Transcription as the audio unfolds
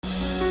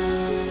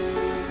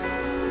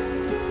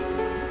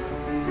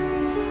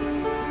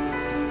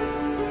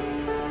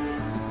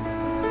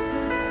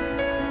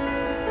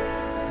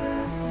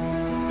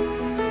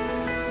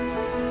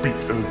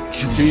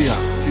Gia,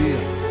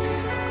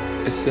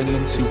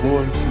 Excellency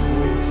World,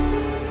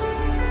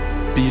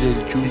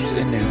 Diferentes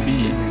en el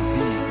beat,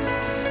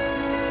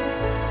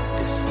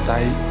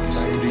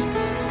 Street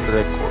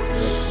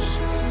Records.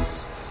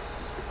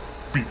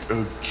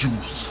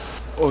 Juice.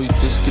 Hoy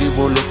te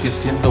escribo lo que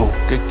siento,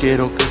 que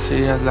quiero que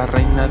seas la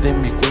reina de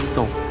mi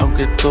cuento.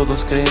 Aunque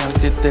todos crean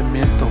que te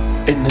miento,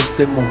 en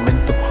este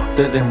momento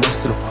te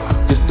demuestro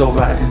que esto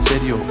va en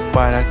serio,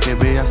 para que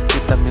veas que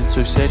también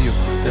soy serio.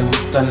 Te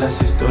gustan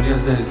las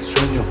historias del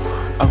sueño,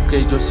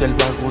 aunque yo sea el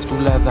vago, tú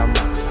la dama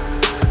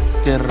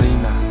que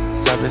reina.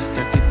 Sabes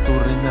que aquí tú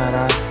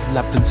reinarás,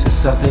 la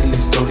princesa de la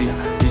historia,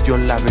 y yo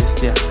la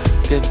bestia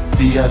que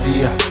día a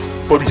día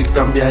por ti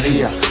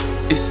cambiaría.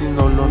 Y si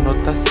no lo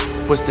notas,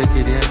 pues te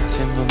iré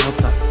haciendo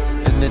notas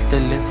en el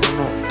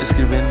teléfono,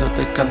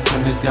 escribiéndote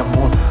canciones de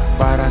amor,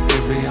 para que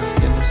veas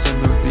que no se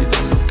me olvida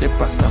lo que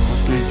pasamos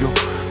tú y yo.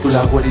 Tú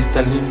la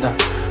güerita linda,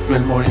 yo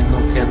el moreno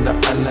que anda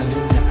a la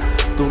línea,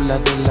 tú la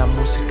de la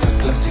música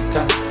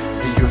clásica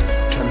y yo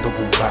escuchando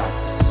boom bap,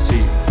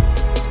 sí,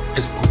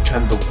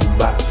 escuchando boom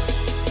bap.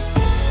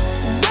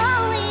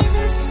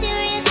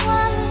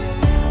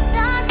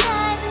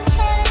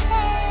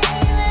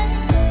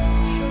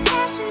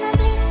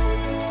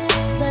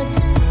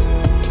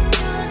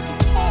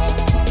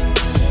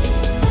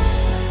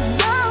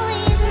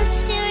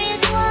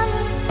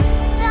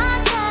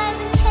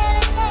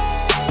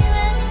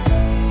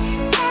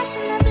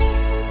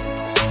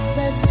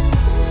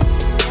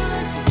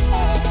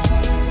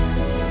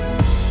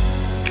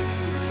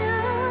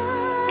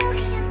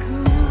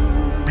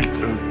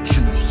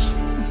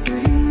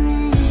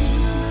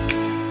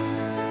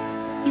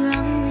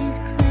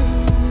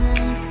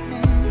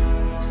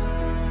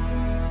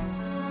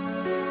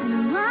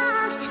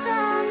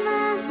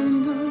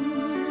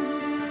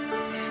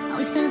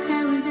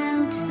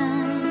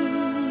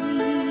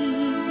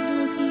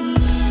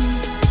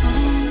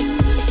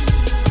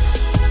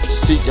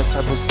 Sí, ya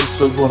sabes que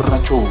soy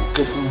borracho,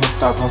 que fumo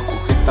tabaco,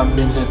 que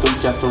también le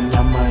doy a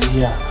Doña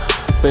María.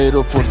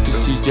 Pero por ti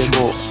sí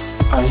llego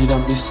a ir a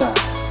misa,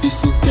 y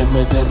sin que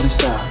me dé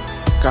risa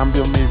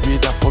cambio mi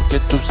vida porque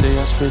tú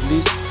seas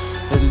feliz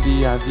el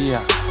día a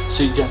día.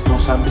 Si ya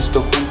nos han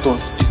visto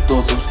juntos y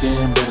todos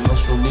quieren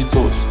vernos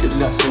unidos, ¿qué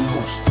le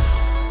hacemos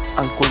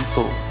al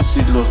cuento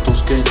si los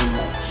dos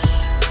queremos?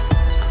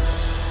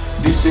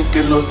 Dicen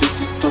que los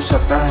distintos se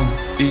atraen,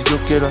 y yo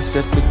quiero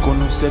hacerte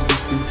conocer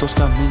distintos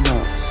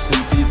caminos,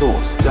 sentidos,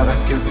 cada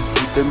que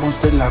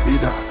disfrutemos de la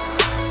vida.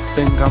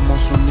 Tengamos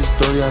una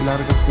historia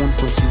larga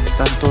juntos, sin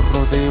tantos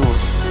rodeos.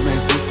 Me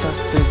gustas,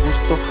 te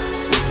gusto,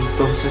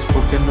 entonces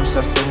 ¿por qué nos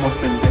hacemos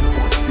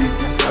pendejos? Si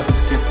ya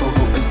sabes que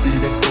todo es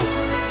directo,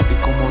 y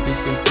como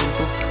dice el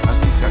cuento,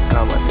 aquí se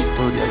acaba la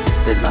historia y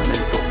este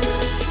lamento.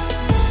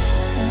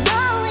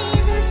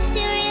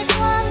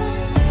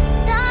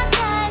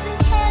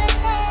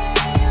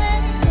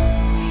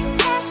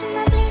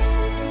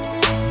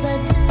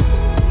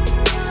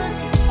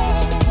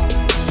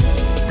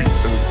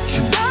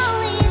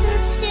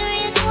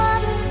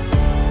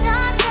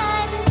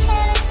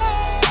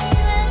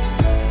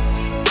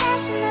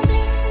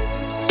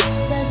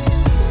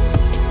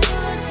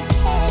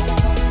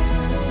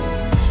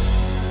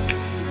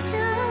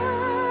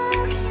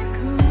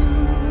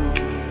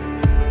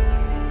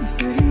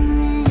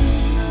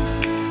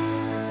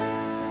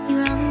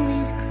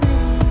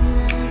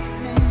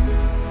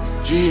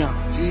 Gia,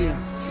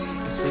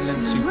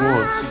 Excellency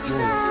World,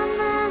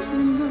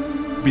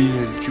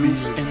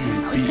 Diferentes en el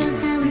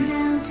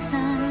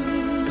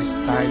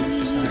beat,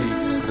 Street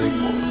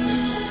Records.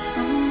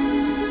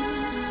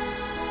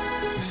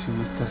 Y si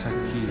no estás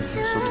aquí,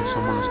 nosotros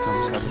somos los que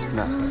vamos a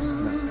reinar.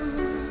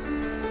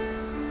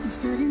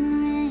 Stood in the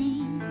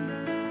rain,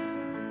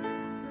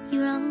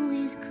 you're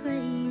always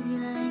crazy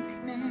like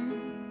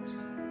that.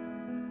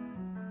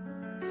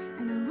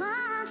 And I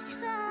watched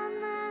from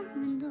my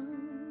window,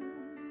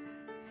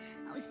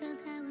 always felt